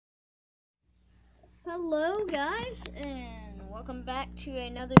Hello guys, and welcome back to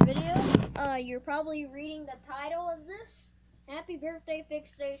another video. You're probably reading the title of this. Happy birthday,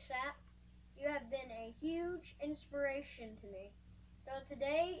 Fixedasap. You have been a huge inspiration to me. So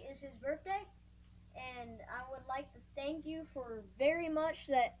today is his birthday, and I would like to thank you for very much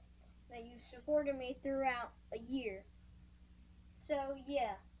that you've supported me throughout a year. So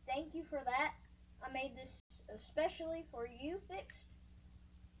yeah, thank you for that. I made this especially for you, Fixed.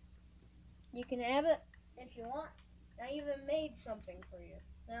 You can have it if you want. I even made something for you.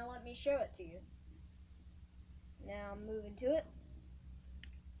 Now let me show it to you. Now I'm moving to it.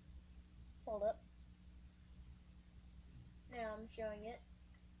 Hold up. Now I'm showing it.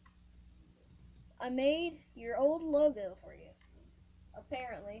 I made your old logo for you,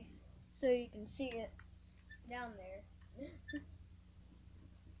 apparently, so you can see it down there.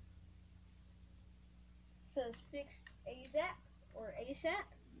 Says Fixed ASAP or ASAP.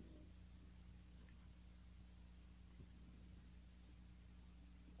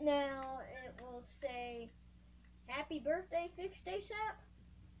 Now it will say, Happy birthday, Fixedasap.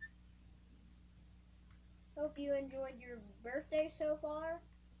 Hope you enjoyed your birthday so far.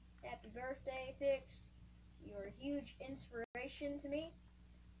 Happy birthday, Fixed. You're a huge inspiration to me.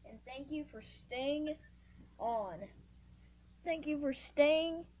 And thank you for staying on. Thank you for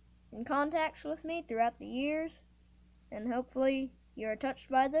staying in contact with me throughout the years. And hopefully you are touched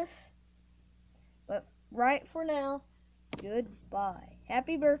by this. But right for now, goodbye.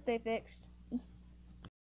 Happy birthday, Fixed.